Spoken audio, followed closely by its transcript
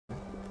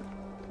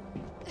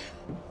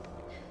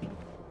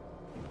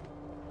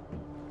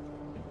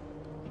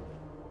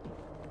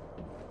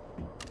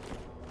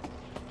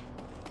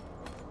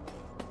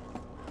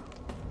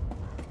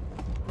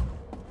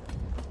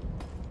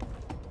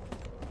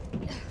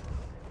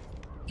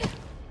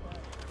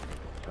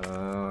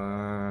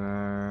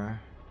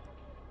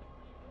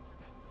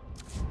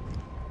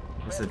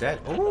What's that?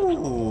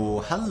 Oh,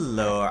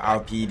 hello,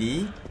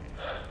 RPD.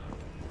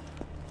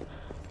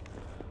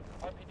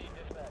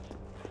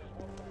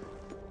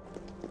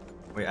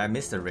 Wait, I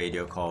missed the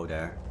radio call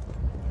there.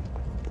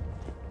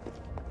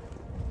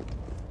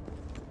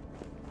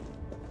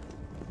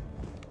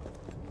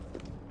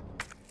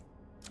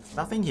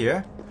 Nothing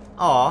here.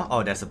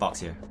 Oh, there's a box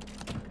here.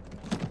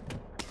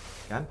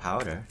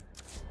 Gunpowder.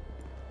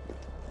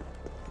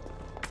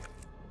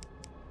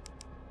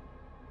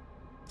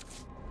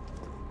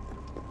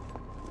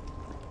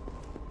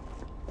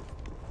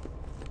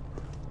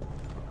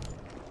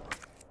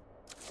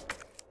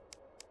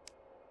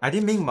 I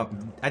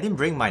didn't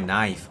bring my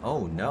knife.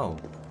 Oh no.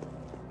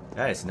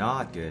 That is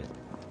not good.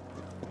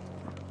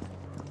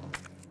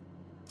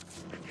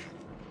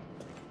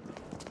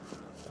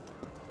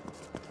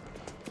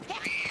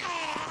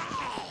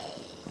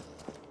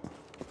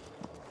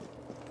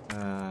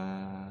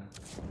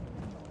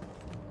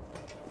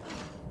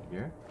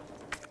 Here?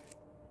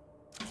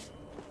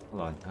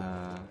 Hold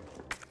on.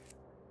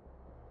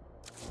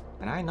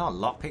 Can I not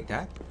lockpick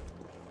that?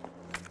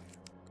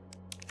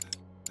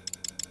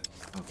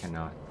 Oh,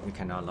 cannot. We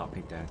cannot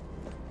lockpick that.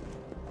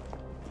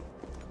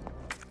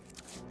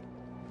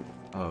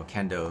 Oh,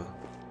 candle.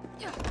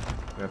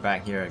 We're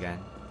back here again.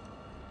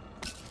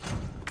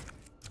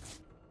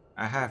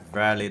 I have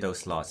very little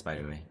slots, by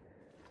the way.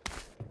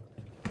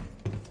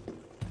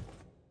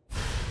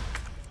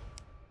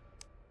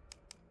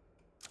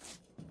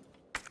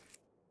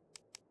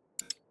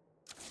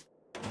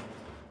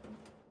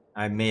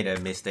 I made a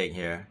mistake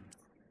here.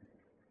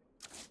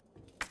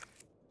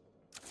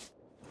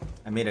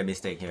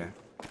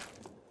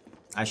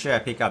 I should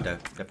have picked up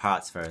the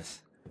parts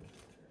first.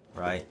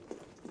 Right?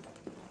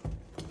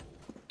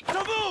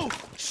 Don't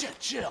move! Shit,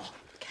 chill.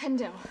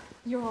 Kendo,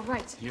 you're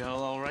alright. Yeah,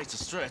 alright's a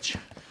stretch.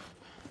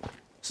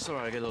 Sorry,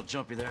 I got a little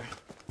jumpy there.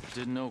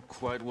 Didn't know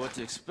quite what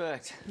to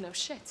expect. No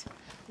shit.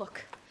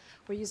 Look,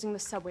 we're using the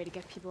subway to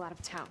get people out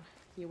of town.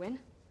 You in?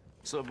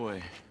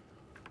 Subway.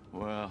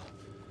 Well,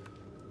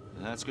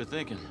 that's good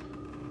thinking.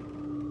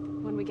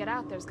 When we get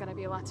out, there's gonna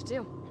be a lot to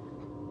do.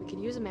 We could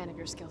use a man of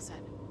your skill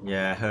set.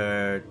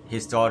 Yeah,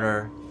 his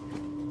daughter.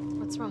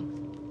 What's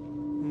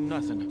wrong?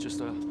 Nothing.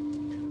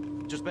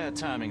 Just bad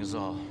timing is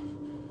all.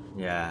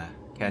 Yeah,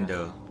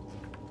 Kendo.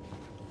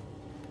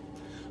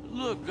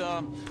 Look,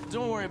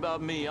 don't worry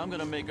about me. I'm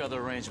gonna make other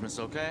arrangements,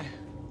 okay?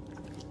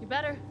 You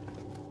better.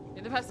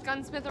 You're the best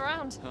gunsmith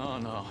around. Oh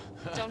no.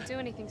 Don't do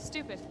anything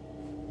stupid.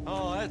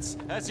 Oh, that's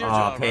your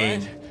job,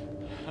 pain.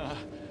 right?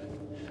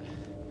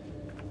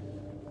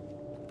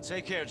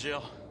 Take care,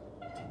 Jill.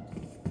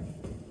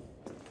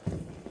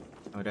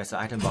 Oh, there's an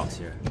item box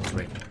here.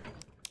 Great.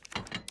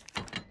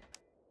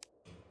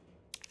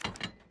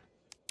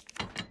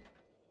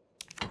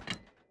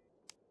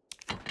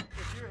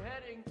 If you're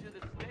heading to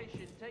the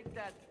station, take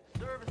that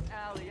service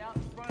alley out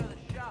in front of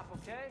the shop,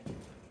 okay?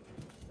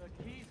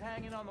 The key's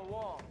hanging on the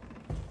wall.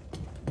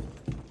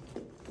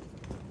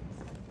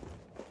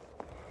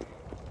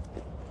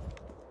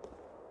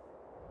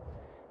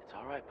 It's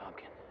all right,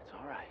 Pumpkin. It's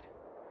all right.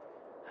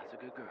 That's a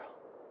good girl.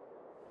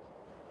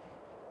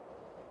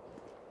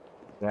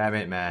 Damn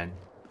it, man.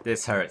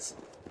 This hurts.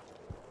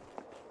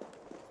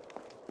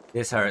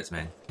 This hurts,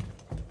 man.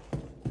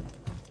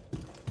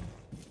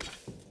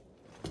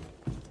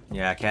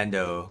 Yeah,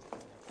 Kendo.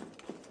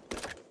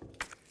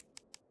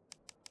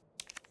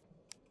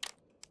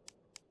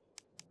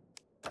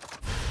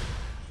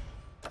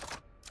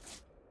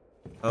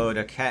 Oh,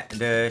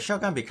 the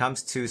shotgun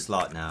becomes 2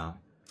 slot now.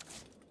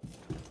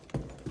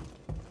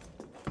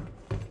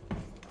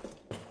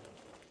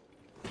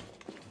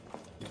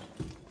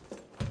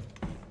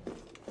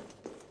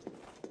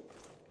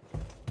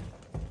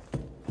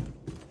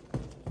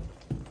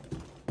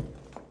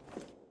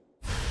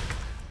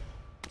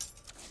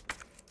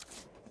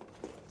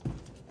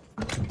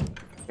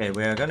 Okay,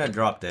 we're gonna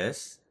drop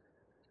this.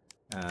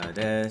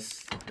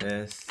 This.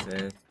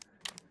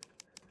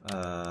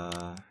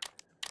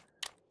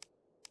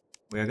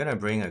 We're gonna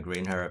bring a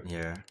green herb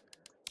here.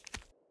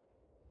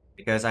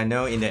 Because I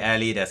know in the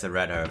alley there's a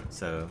red herb,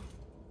 so...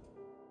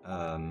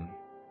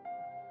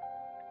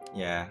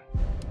 yeah.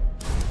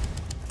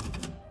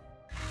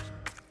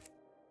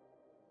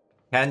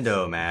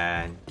 Kendo,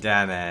 man.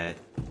 Damn it.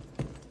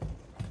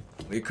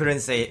 We couldn't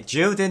say...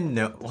 Jill didn't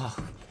know... Wow.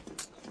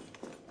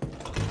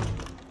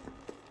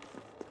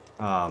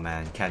 Oh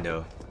man,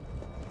 Kendo.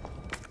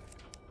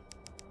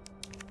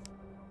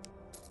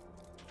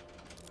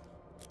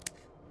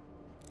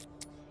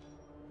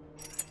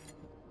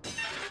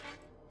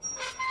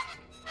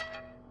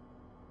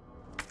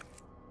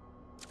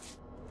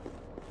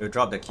 We'll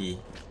drop the key.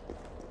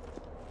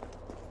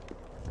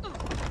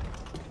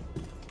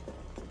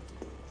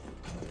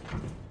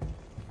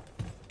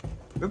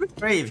 It would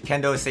be great if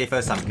Kendo saved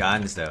us some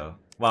guns though.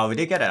 Well, we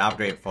did get an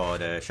upgrade for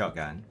the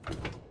shotgun.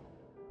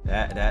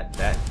 There's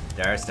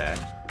that.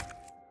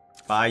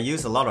 But I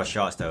used a lot of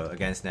shots though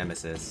against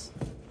Nemesis.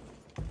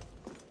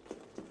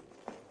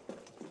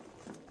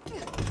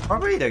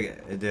 Probably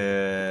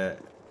the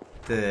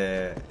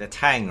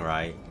tank,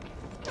 right?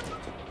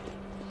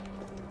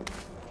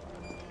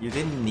 You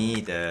didn't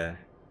need the...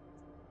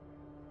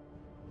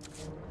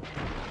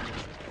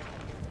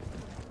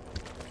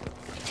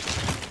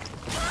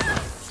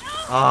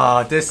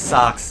 Oh, this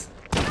sucks.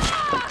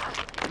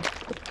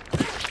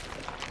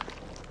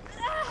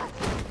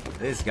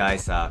 This guy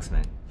sucks,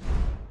 man.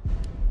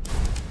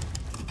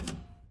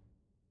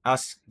 I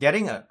was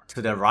getting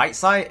to the right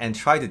side and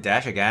tried to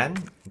dash again.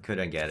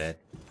 Couldn't get it.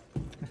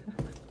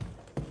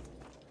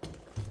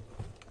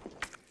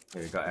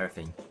 Here, we got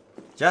everything.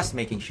 Just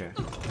making sure.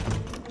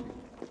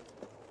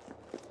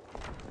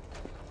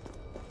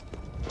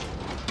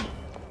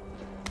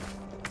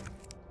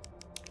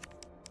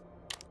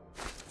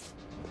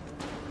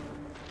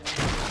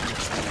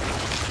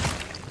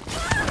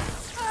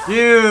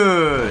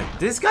 Dude,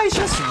 this guy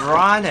just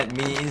ran at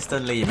me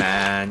instantly,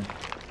 man.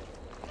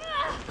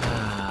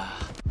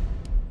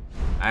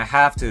 I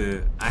have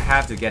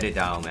to get it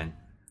down, man.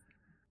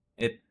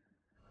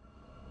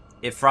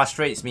 It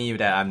frustrates me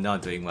that I'm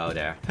not doing well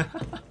there.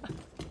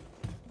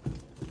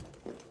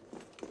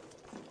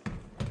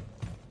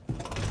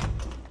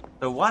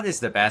 So what is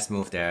the best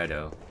move there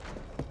though?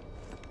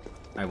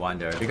 I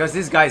wonder. Because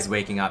this guy is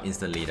waking up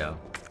instantly though.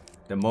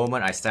 The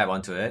moment I step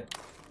onto it.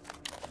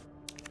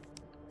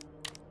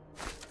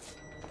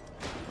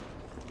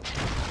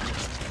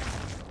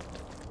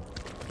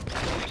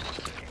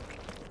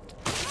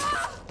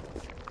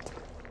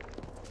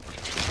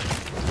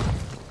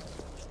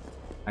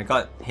 I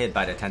got hit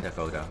by the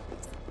tentacle though,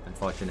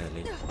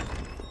 unfortunately.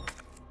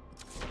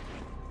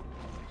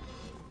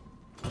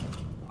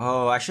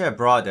 Oh, I should have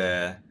brought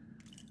the...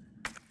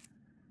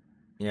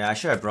 Yeah, I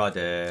should have brought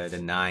the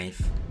knife.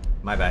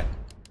 My bad.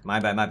 My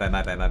bad.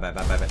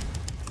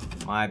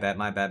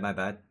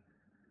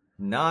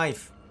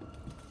 Knife!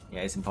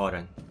 Yeah, it's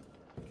important.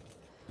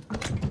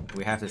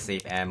 We have to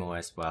save ammo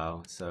as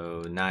well,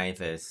 so knife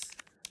is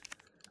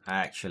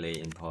actually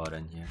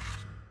important here.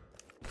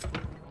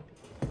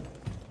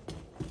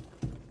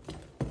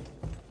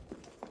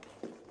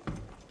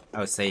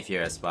 I'll save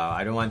here as well.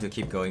 I don't want to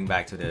keep going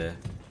back to the...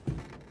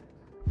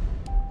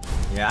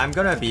 Yeah, I'm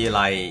gonna be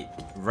like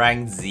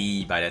rank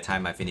Z by the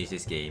time I finish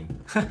this game.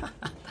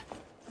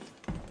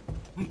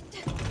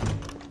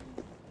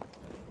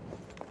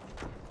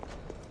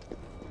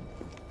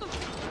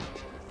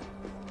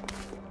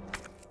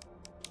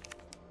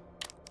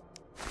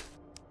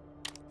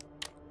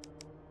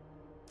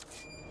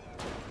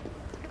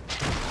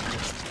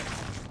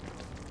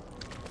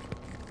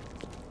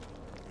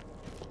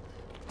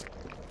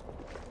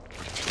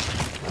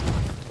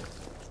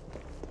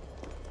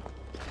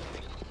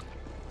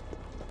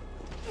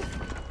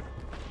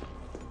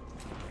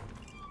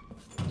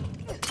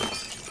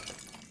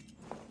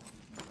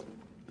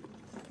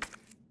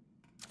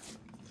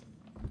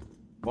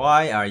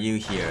 Why are you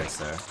here,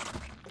 sir?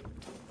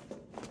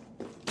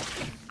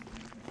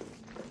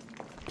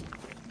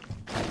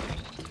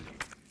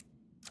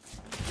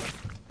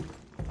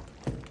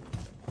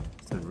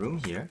 There's a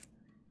room here.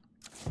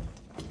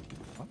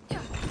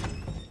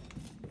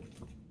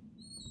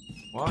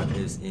 What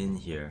is in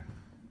here?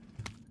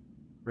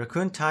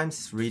 Raccoon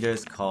Times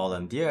Readers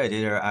Column. Dear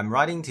editor, I'm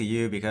writing to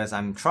you because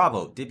I'm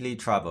troubled, deeply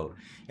troubled.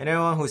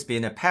 Anyone who's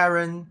been a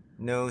parent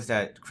knows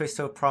that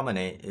Crystal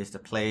Promenade is the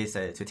place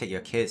to take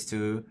your kids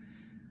to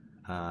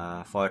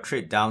for a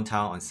trip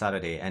downtown on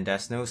Saturday, and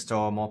there's no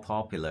store more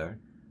popular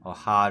or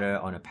harder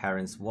on a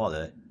parent's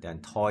wallet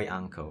than Toy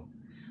Uncle.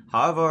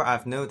 However,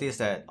 I've noticed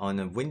that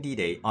on windy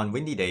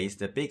days,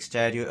 the big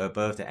statue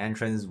above the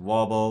entrance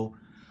wobble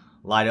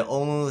like the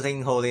only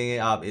thing holding it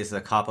up is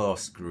a couple of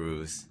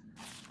screws.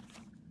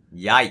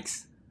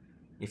 Yikes!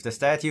 If the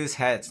statue's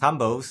head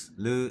tumbles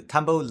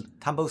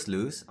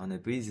loose on a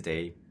breezy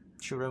day,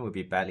 children will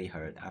be badly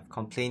hurt. I've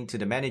complained to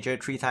the manager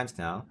 3 times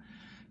now,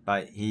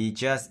 but he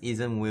just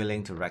isn't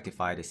willing to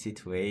rectify the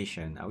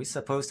situation. Are we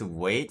supposed to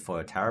wait for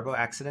a terrible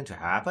accident to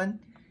happen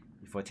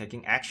before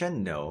taking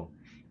action? No.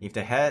 If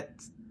the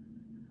heads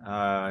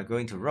are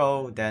going to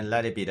roll, then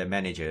let it be the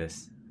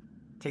managers.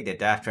 Take the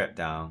death trap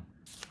down.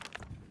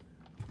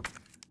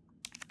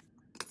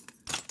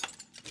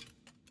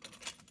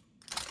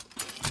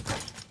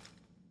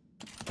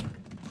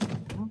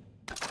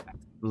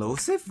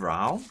 Explosive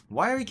round?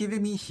 Why are you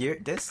giving me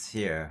this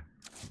here?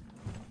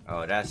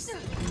 Oh, that's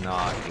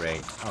not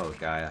great. Oh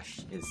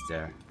gosh, it's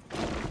there.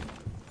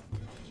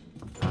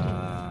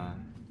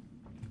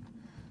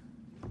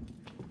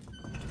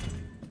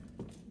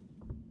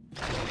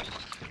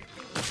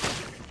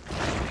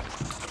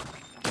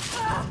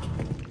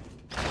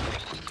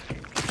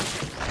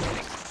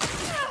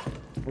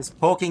 It's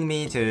poking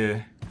me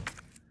to...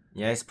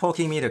 Yeah, it's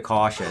poking me to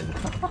caution.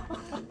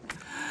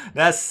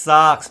 That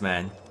sucks,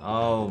 man.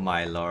 Oh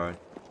my lord.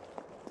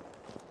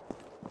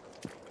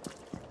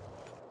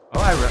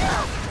 Oh,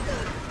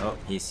 Oh,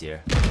 he's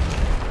here.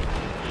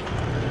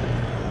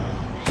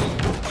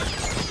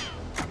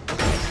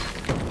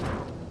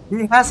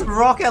 He has a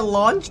rocket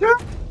launcher?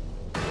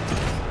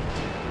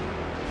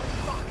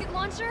 Rocket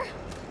launcher?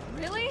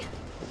 Really?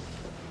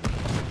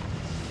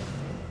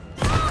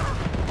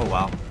 Oh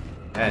wow.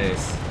 That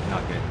is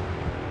not good.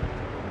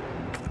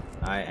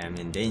 I am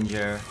in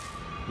danger.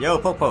 Yo,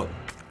 Popo.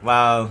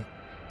 Wow.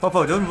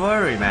 Popo, don't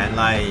worry, man.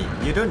 Like,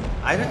 you don't...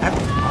 I don't have...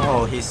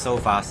 Oh, he's so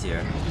fast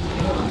here.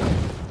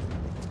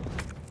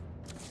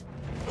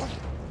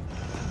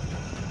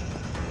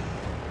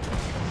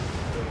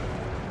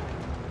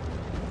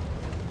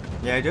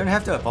 Yeah, you don't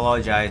have to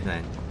apologize,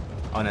 man.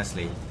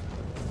 Honestly.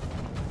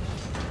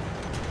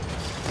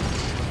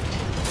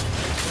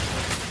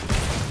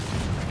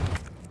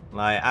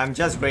 Like, I'm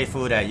just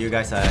grateful that you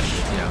guys are,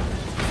 you know,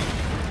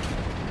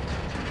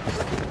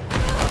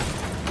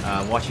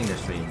 watching the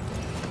stream.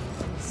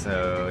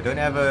 So don't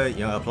ever, you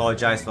know,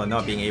 apologize for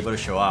not being able to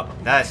show up.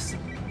 That's,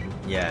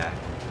 yeah.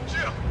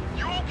 Jill,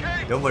 you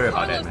okay? Don't worry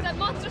about it, Carlos, man. that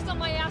monster's on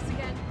my ass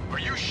again. Are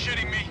you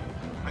shitting me?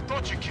 I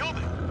thought you killed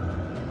it.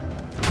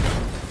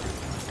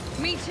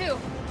 Me too. Oh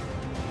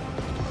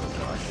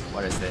gosh,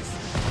 what is this?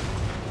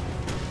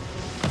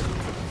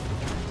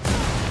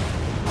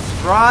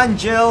 Run,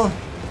 Jill!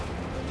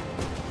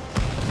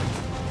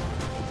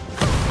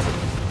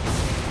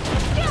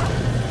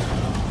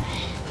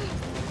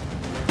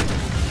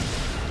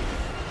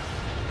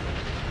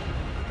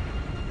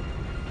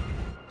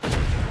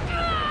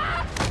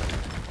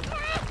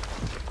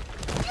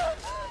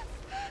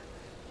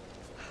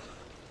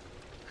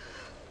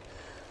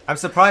 I'm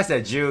surprised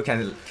that Jill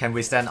can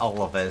withstand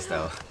all of this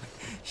though.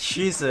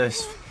 She's a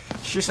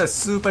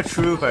super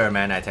trooper,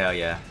 man, I tell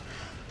ya.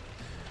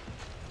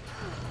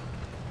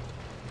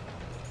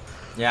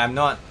 Yeah,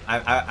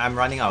 I'm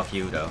running out of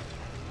heal though.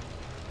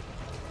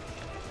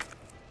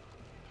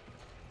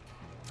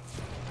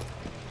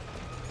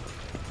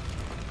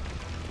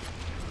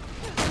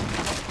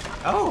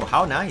 Oh,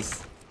 how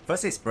nice.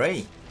 First aid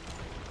spray.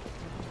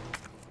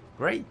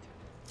 Great.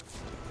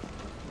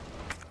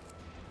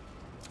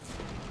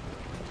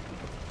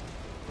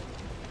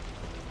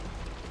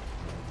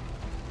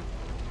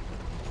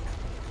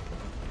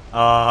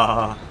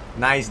 Oh,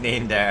 nice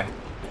name there.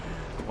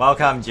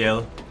 Welcome,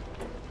 Jill.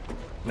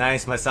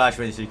 Nice massage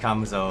when she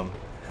comes home.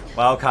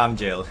 Welcome,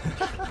 Jill.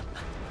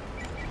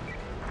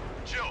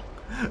 Jill,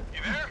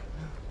 you there?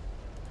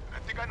 I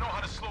think I know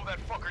how to slow that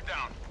fucker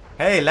down.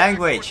 Hey,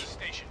 language.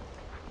 Station.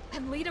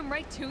 And lead him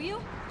right to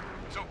you?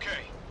 It's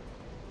okay.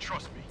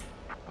 Trust me.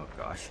 Oh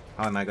gosh,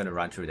 how am I gonna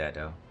run through that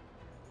though?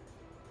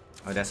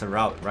 Oh, there's a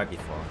route right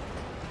before.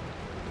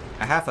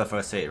 I have a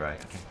first aid, right?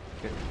 Okay,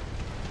 good.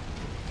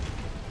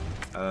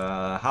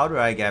 How do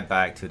I get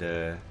back to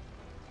the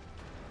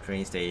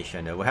train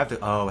station? We have to.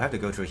 Oh, we have to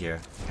go through here.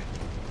 Okay.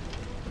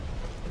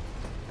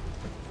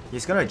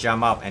 He's gonna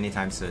jump up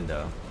anytime soon,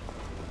 though.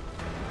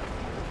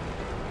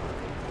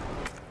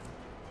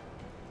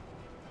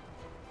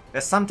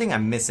 There's something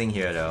I'm missing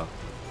here, though.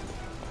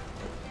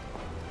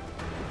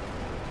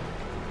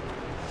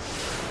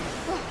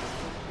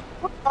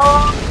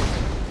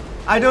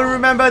 Oh, I don't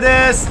remember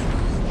this.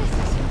 This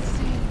is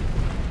insane.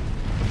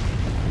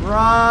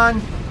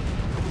 Run!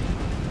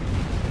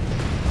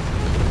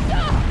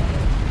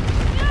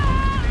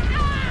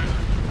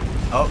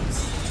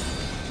 Oops.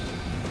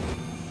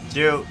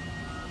 Jill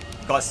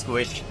got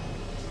squished.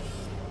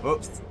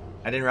 Oops.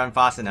 I didn't run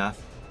fast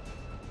enough.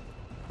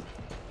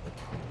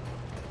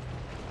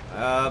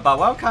 But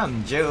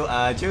welcome, Jill.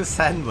 Jill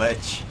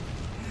Sandwich.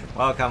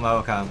 Welcome,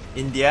 welcome.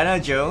 Indiana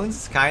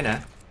Jones,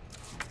 kinda.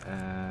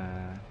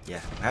 Yeah,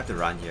 I have to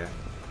run here.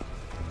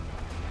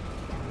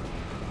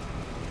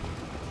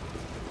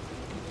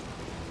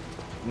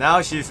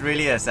 Now she's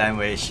really a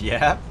sandwich,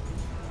 yeah.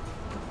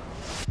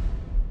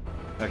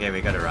 Okay,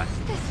 we gotta run.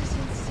 This is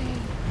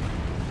insane.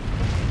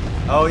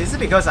 Oh, is it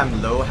because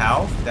I'm low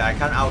health that I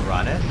can't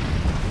outrun it?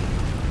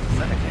 Is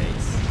that the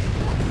case?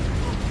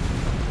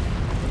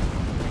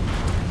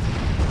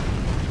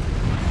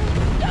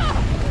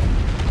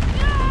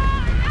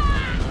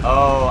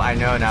 Oh, I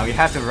know now. You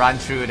have to run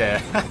through the...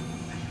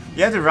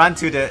 you have to run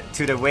to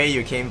the way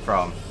you came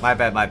from. My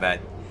bad, my bad.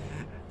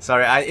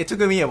 Sorry, it took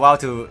me a while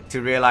to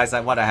realize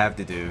that what I have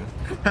to do.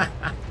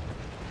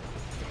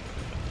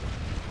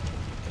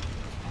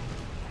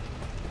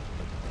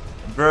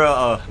 Bro,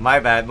 oh, my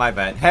bad, my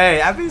bad.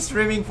 Hey, I've been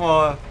streaming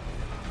for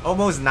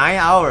almost 9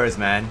 hours,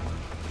 man.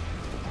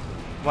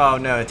 Well,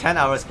 no, 10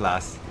 hours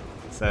plus.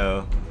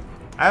 So,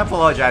 I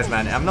apologize,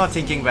 man. I'm not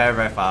thinking very,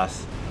 very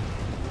fast.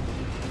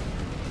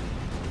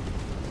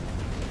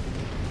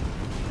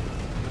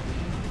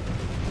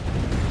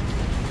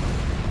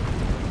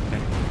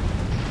 Okay.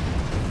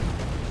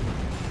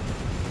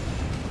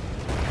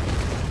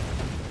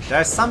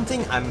 There's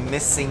something I'm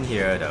missing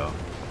here, though.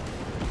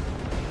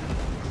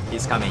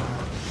 He's coming.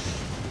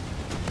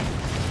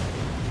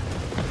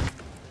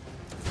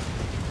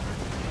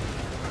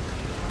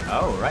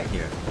 Oh, right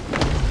here.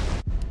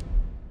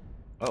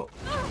 Oh.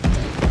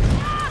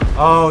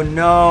 Oh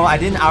no, I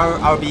didn't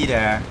RB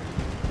there.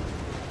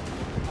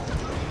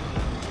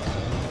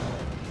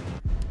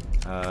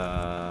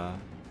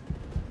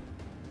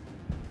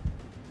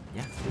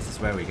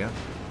 where we go.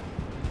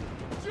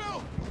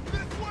 Jill,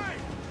 this way!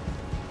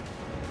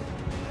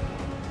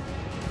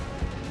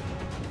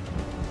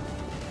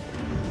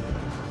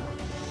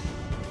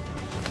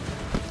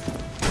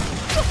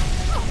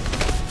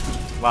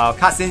 Wow,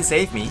 cutscene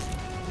saved me.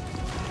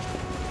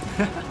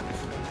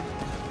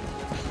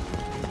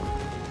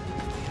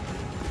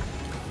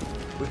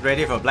 Who's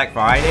ready for Black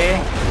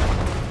Friday?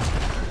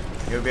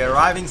 You'll be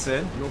arriving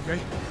soon. You okay?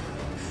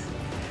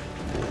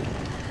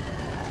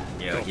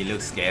 Yo, he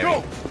looks scary.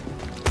 Go!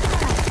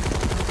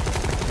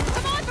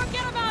 Come on,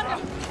 forget about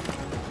him!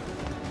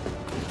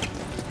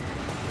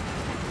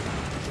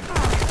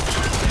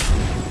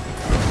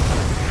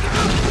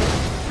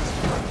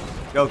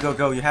 Go, go,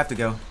 go, you have to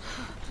go.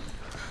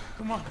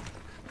 Come on,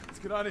 let's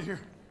get out of here.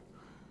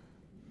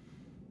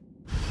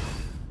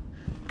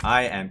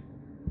 I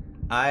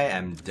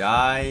am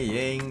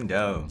dying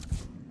though.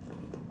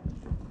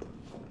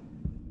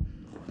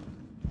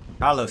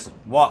 Carlos,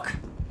 walk.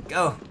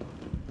 Go.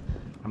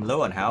 I'm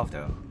low on health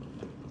though.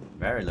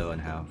 Very low on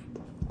health.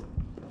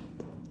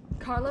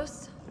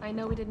 Carlos, I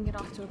know we didn't get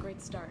off to a great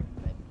start,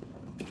 but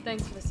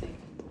thanks for the save.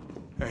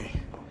 Hey,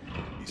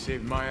 you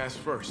saved my ass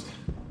first.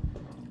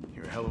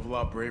 You're a hell of a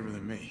lot braver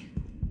than me.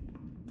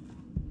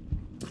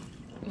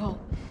 Well,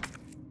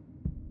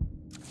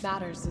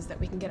 matters is that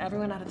we can get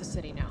everyone out of the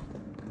city now.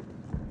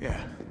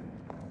 Yeah,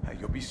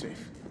 you'll be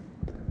safe.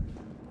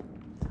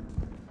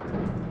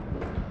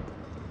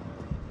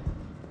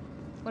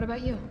 What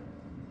about you?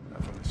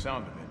 From the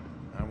sound of it,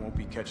 I won't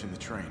be catching the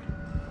train.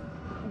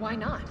 Why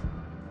not?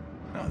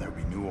 No, there'll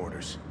be new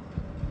orders.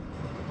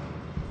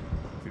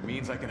 If it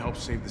means I can help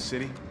save the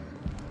city,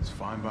 it's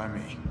fine by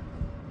me.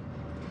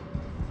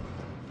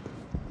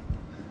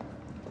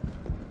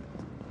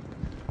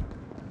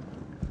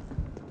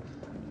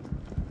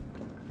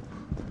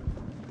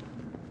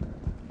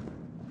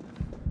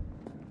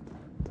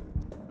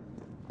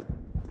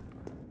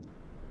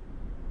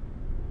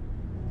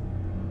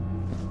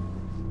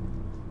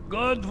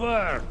 Good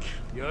work.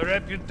 Your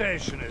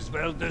reputation is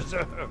well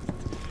deserved.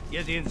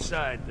 Get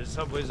inside. The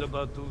subway's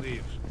about to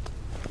leave.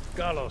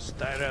 Carlos,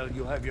 Tyrell,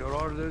 you have your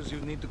orders. You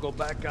need to go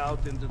back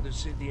out into the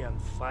city and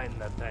find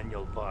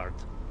Nathaniel Bard.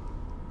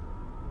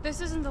 This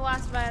isn't the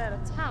last ride out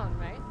of town,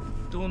 right?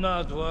 Do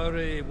not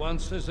worry.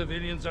 Once the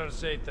civilians are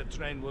safe, the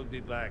train will be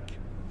back.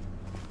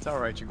 It's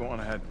alright, you go on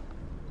ahead.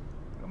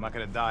 I'm not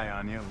gonna die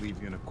on you,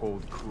 leave you in a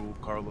cold, cruel,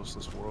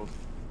 Carlosless world.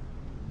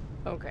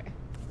 Okay.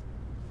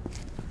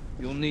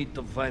 You'll need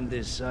to find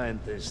this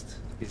scientist.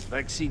 His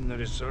vaccine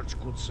research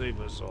could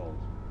save us all.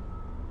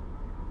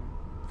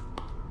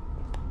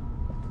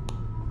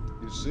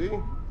 You see?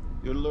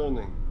 You're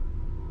learning.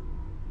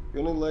 The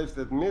only life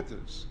that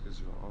matters is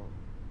your own.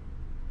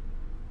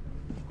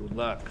 Good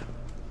luck.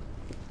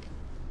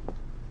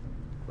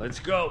 Let's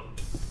go.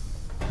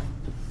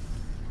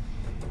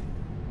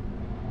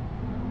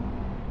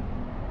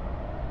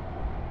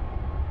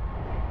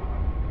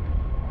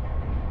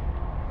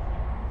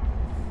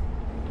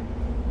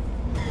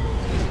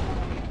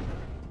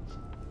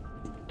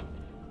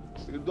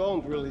 You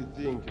don't really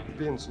think a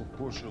pencil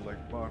pusher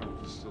like Bart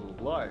is still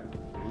alive,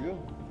 do you?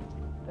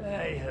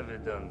 I have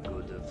it on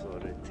good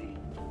authority.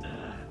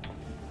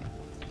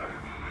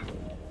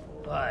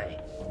 Why?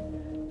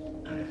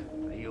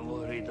 Are you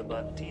worried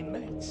about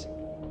teammates?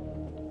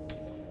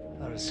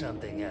 Or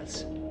something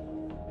else?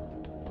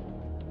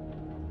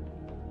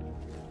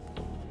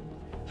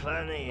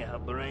 Funny how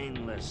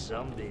brainless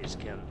zombies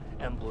can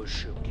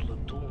ambush a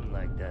platoon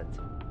like that.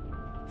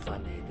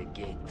 Funny the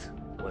gate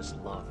was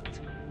locked.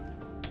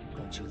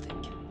 Don't you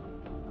think?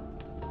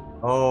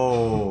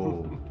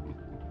 Oh.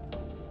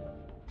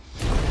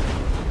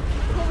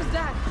 What was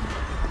that?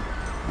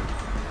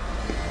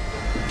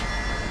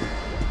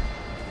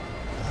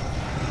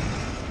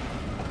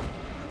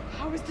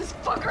 How is this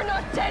fucker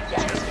not dead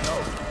yet? Just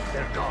know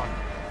they're gone.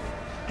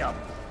 Come,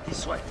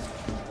 this way.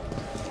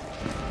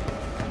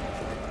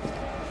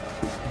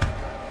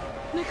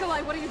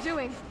 Nikolai, what are you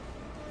doing?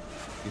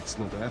 It's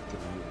not after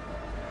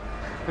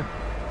you.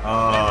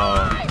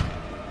 Oh.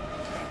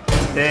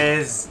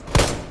 There's...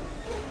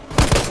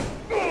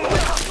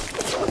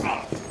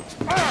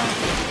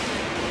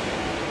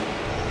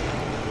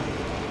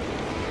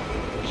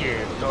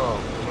 Get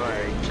off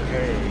my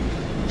train.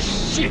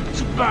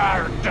 Shit,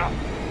 Bard!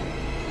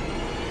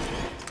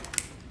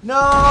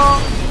 No!